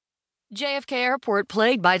JFK Airport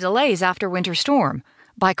plagued by delays after winter storm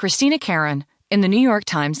by Christina Caron in the New York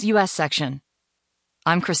Times U.S. section.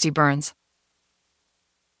 I'm Christy Burns.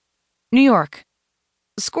 New York.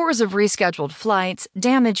 Scores of rescheduled flights,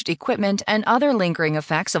 damaged equipment, and other lingering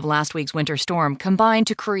effects of last week's winter storm combined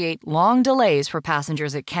to create long delays for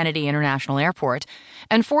passengers at Kennedy International Airport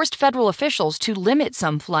and forced federal officials to limit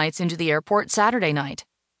some flights into the airport Saturday night.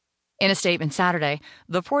 In a statement Saturday,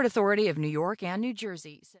 the Port Authority of New York and New Jersey said